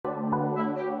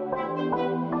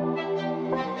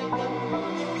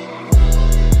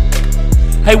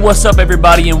Hey, what's up,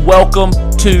 everybody, and welcome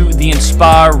to the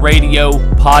Inspire Radio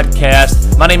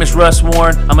podcast. My name is Russ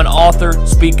Warren. I'm an author,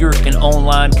 speaker, and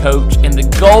online coach, and the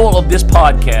goal of this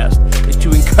podcast is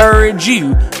to encourage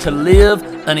you to live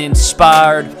an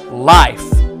inspired life.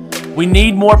 We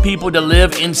need more people to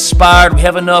live inspired. We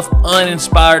have enough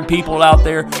uninspired people out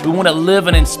there. We want to live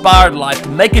an inspired life, to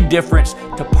make a difference,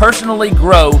 to personally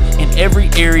grow in every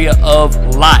area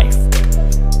of life.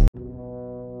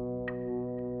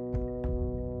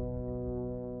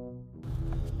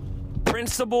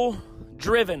 Principle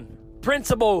driven.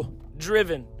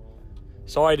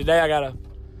 Sorry, today I'm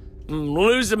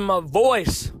losing my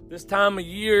voice this time of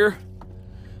year.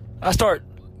 I start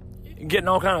getting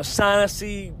all kind of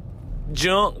sinusy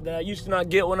junk that I used to not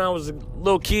get when I was a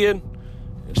little kid.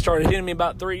 It started hitting me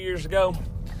about 3 years ago.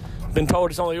 Been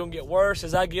told it's only going to get worse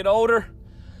as I get older,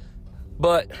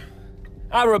 but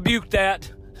I rebuke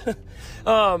that.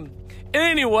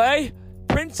 Anyway,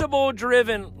 principle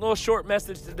driven, little short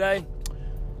message today.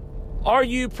 Are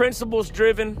you principles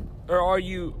driven or are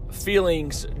you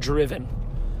feelings driven?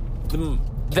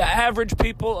 The average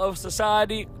people of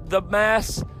society, the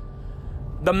masses,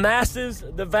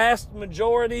 the vast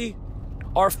majority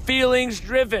are feelings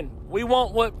driven. We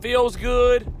want what feels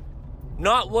good,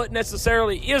 not what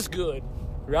necessarily is good,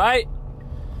 right?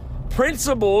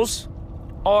 Principles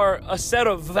are a set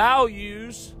of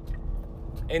values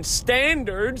and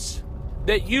standards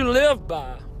that you live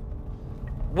by,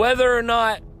 whether or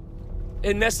not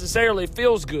it necessarily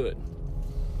feels good.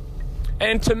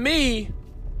 And to me,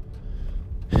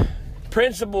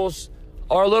 principles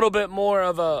are a little bit more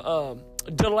of a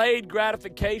delayed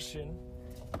gratification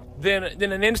than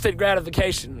an instant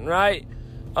gratification, right?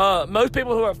 Most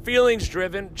people who are feelings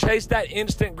driven chase that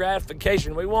instant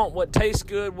gratification. We want what tastes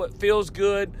good, what feels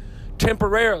good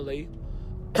temporarily,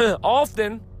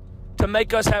 often to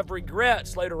make us have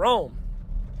regrets later on.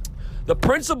 The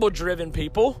principle driven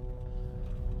people,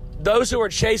 those who are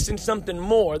chasing something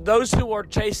more, those who are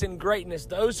chasing greatness,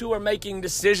 those who are making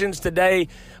decisions today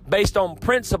based on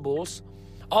principles,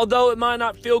 although it might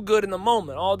not feel good in the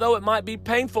moment, although it might be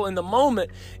painful in the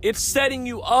moment, it's setting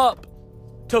you up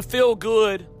to feel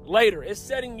good later. It's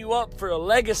setting you up for a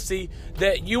legacy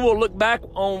that you will look back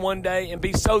on one day and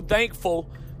be so thankful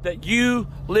that you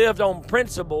lived on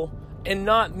principle and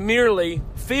not merely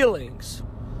feelings.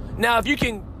 Now, if you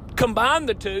can combine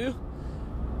the two,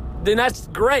 then that's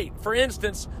great. For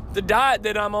instance, the diet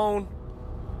that I'm on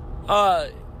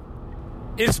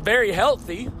is very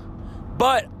healthy,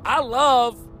 but I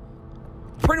love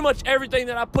pretty much everything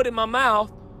that I put in my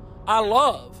mouth. I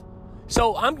love.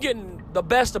 So I'm getting the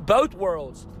best of both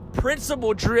worlds.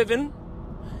 Principle driven,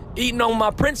 eating on my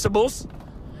principles,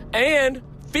 and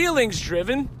feelings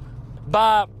driven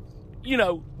by,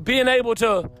 being able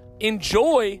to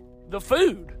enjoy the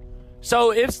food.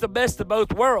 So it's the best of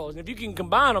both worlds. If you can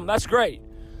combine them, that's great.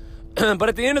 But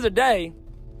at the end of the day,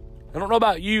 I don't know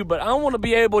about you, but I want to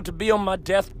be able to be on my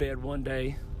deathbed one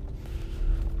day.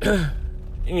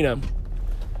 Maybe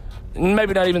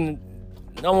not even,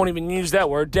 I won't even use that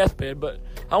word, deathbed, but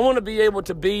I want to be able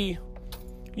to be,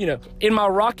 in my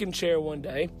rocking chair one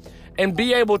day and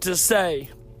be able to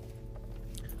say,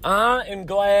 I am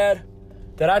glad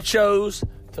that I chose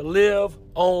to live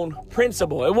on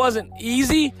principle. It wasn't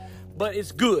easy, but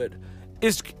it's good.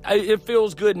 It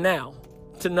feels good now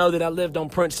to know that I lived on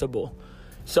principle.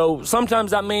 So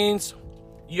sometimes that means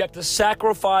you have to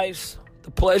sacrifice the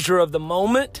pleasure of the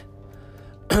moment.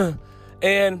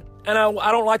 and I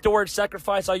don't like the word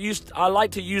sacrifice. I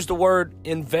like to use the word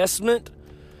investment,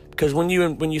 because when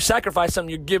you sacrifice something,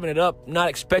 you're giving it up, not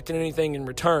expecting anything in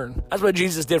return. That's what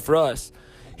Jesus did for us.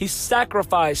 He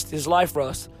sacrificed his life for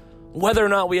us, whether or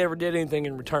not we ever did anything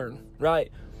in return,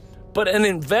 right? But an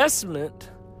investment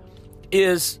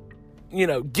is,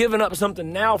 giving up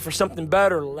something now for something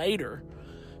better later.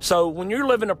 So when you're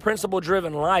living a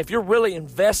principle-driven life, you're really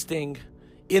investing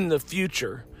in the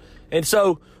future. And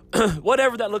so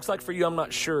whatever that looks like for you, I'm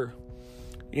not sure.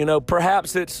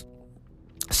 Perhaps it's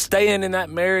staying in that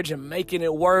marriage and making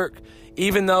it work,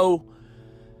 even though,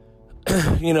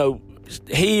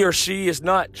 he or she is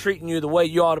not treating you the way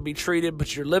you ought to be treated,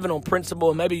 but you're living on principle,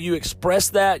 and maybe you express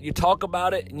that, you talk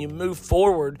about it, and you move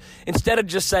forward instead of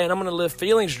just saying, I'm going to live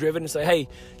feelings driven and say, hey,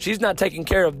 she's not taking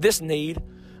care of this need.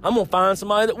 I'm going to find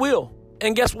somebody that will.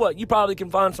 And guess what? You probably can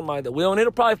find somebody that will, and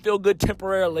it'll probably feel good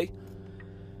temporarily.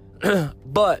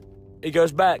 But it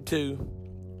goes back to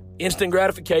instant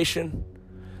gratification,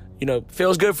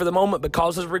 feels good for the moment but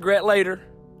causes regret later.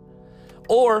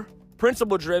 Or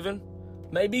principle driven,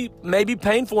 maybe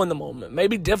painful in the moment,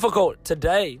 maybe difficult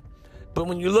today, but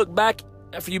when you look back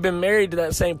after you've been married to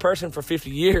that same person for 50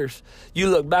 years, you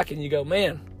look back and you go,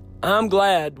 man, I'm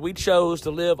glad we chose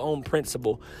to live on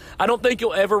principle. I don't think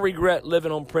you'll ever regret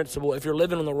living on principle if you're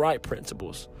living on the right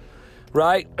principles,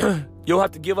 right? You'll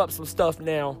have to give up some stuff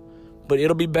now, but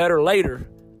it'll be better later.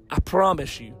 I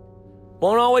promise you.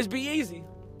 Won't always be easy,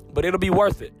 but it'll be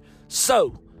worth it.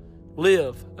 So,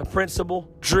 live a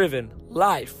principle-driven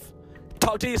life.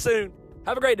 Talk to you soon.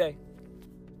 Have a great day.